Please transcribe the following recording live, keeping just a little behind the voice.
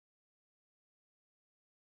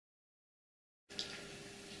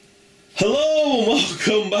Hello and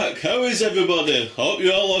welcome back. How is everybody? Hope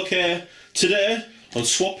you're all okay. Today I'm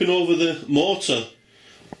swapping over the motor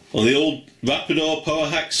on the old Rapidor power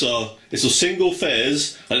hacksaw. It's a single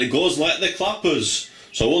phase and it goes like the clappers.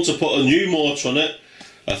 So I want to put a new motor on it,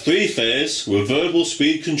 a 3-phase with variable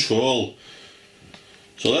speed control.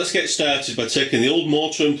 So let's get started by taking the old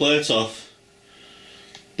motor and plate off.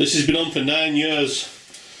 This has been on for 9 years.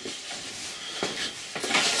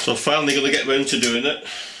 So I'm finally going to get round to doing it.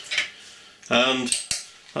 And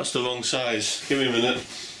that's the wrong size. Give me a minute.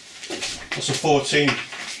 That's a 14.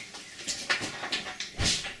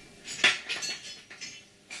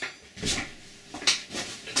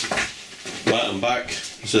 Right, I'm back.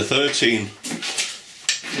 It's a 13.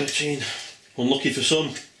 13. Unlucky for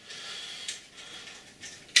some.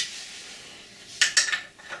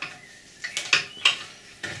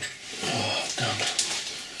 Oh, damn.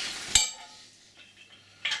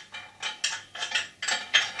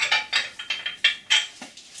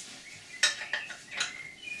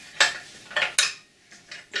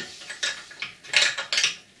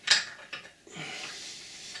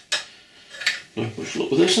 No much luck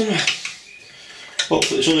with this one.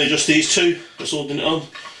 Hopefully it's only just these two that's holding it on.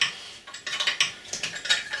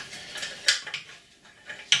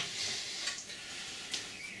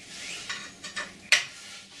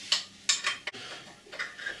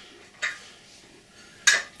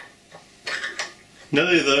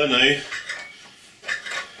 Nearly there now.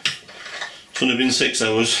 It's only been 6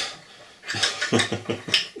 hours.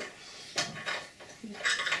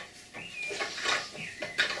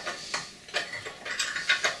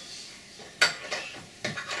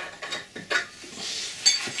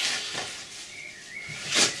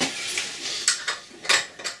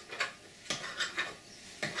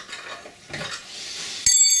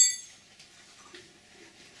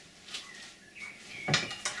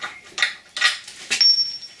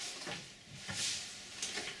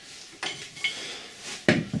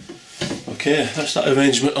 Okay, that's that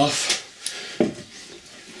arrangement off.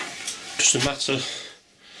 Just a matter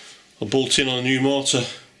of bolting on a new motor.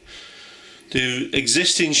 The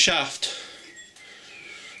existing shaft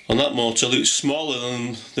on that motor looks smaller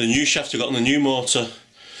than the new shaft I got on the new motor,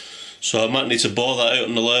 so I might need to bore that out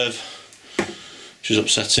on the lathe, which is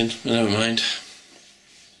upsetting, but never mind.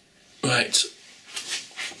 Right.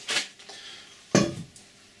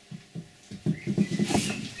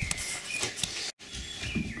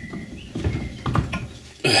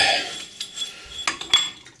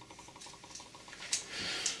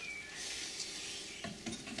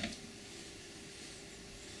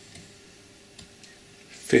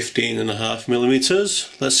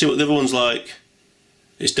 $15.5mm. Let's see what the other one's like.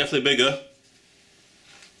 It's definitely bigger.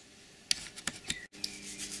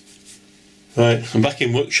 Right, I'm back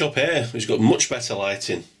in workshop here. It's got much better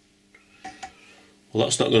lighting. Well,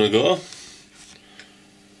 that's not going to go.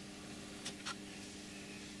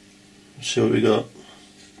 Let's see what we got.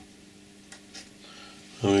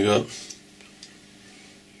 What we got?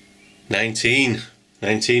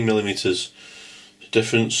 19mm.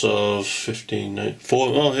 Difference of 15, 4,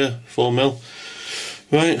 oh yeah, 4mm.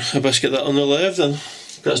 Right, I best get that on the lathe then.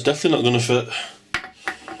 That's definitely not going to fit.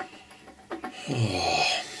 Oh.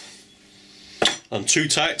 I'm too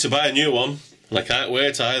tight to buy a new one, and I can't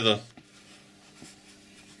wait either.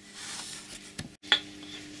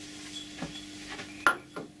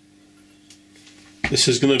 This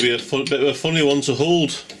is going to be a bit of a funny one to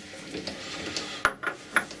hold.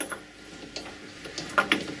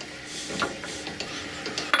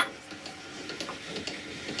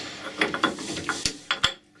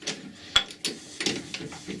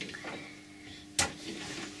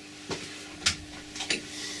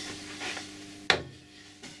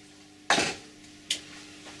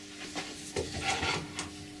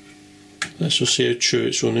 Let's just see how true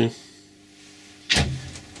it's running.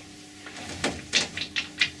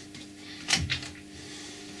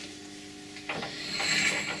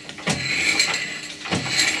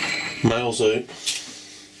 Miles out.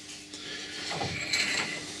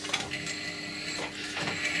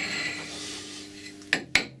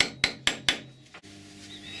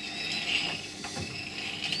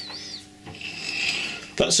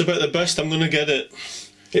 That's about the best I'm going to get it.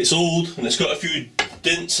 It's old and it's got a few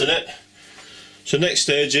dents in it. So next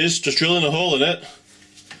stage is just drilling a hole in it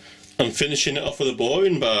and finishing it off with a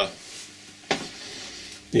boring bar,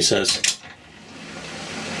 he says.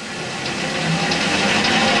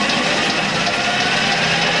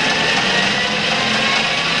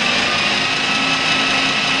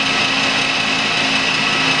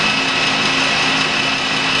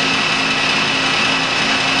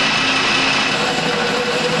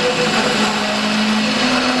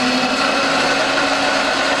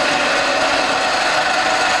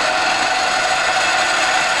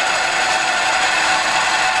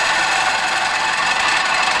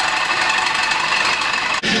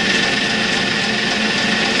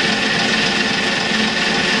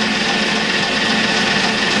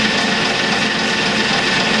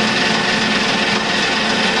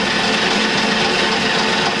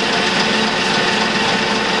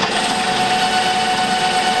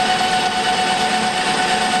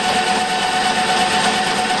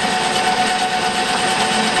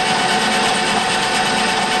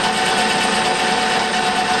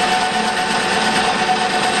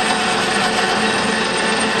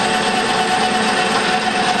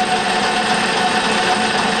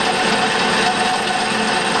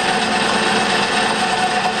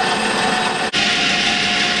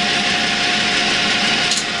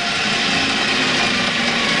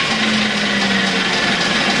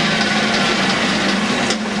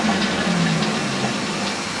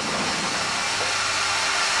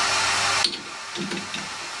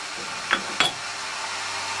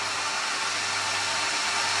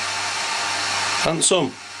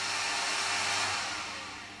 handsome.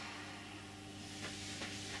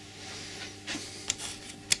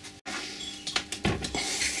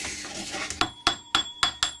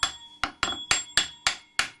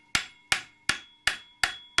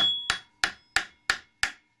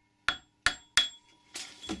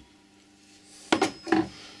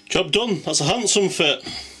 Job done, that's a handsome fit.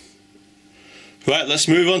 Right, let's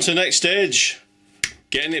move on to the next stage.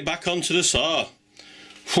 Getting it back onto the saw.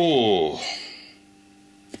 Whew.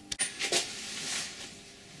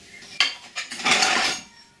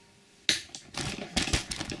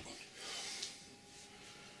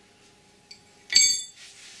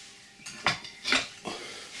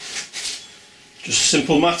 Just a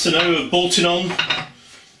simple matter now of bolting on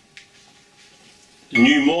the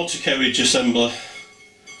new motor carriage assembly.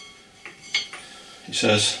 It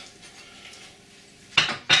says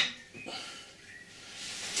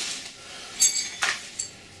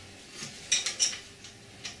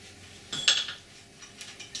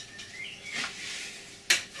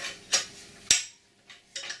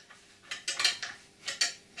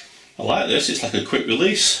I like this, it's like a quick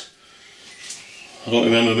release. I don't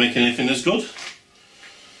remember making anything as good.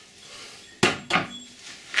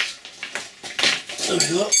 There we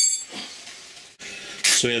go.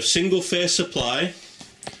 So we have single phase supply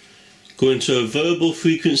going to a variable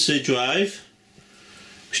frequency drive,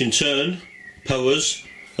 which in turn powers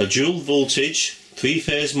a dual voltage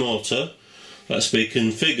 3-phase motor that's been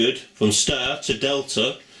configured from star to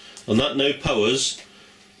delta, and that now powers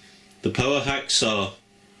the power hacksaw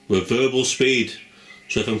with variable speed.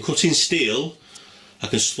 So if I'm cutting steel, I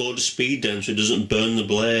can slow the speed down so it doesn't burn the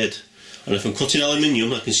blade, and if I'm cutting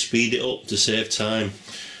aluminium I can speed it up to save time.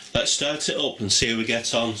 Let's start it up and see how we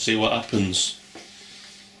get on, see what happens.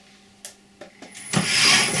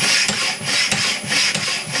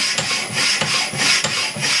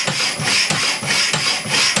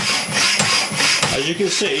 As you can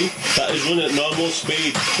see, that is running at normal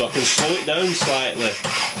speed, so I can slow it down slightly.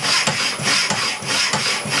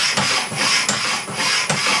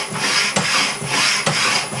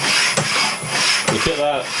 Look at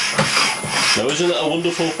that. Now isn't that a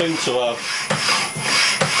wonderful thing to have?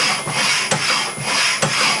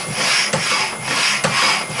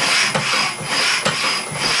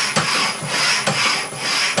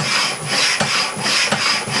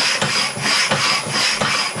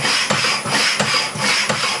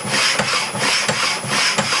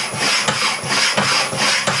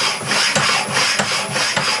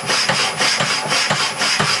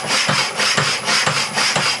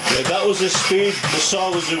 That was the speed the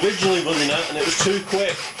saw was originally running at, and it was too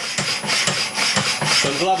quick. So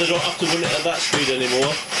I'm glad I don't have to run it at that speed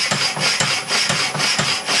anymore.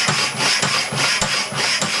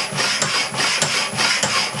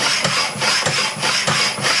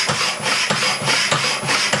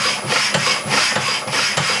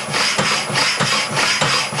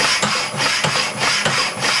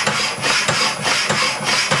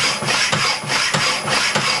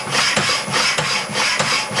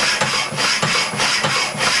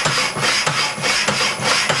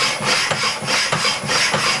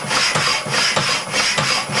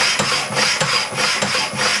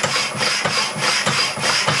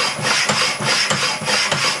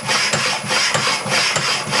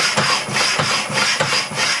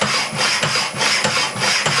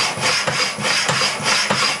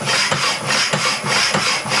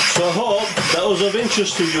 So I hope that was of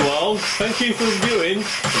interest to you all. Thank you for viewing.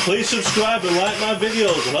 Please subscribe and like my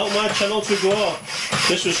videos and help my channel to grow.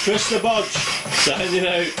 This was Chris the Bodge signing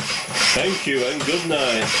out. Thank you and good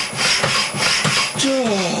night.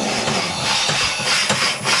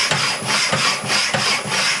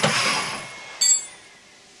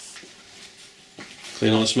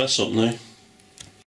 Clean all this mess up now.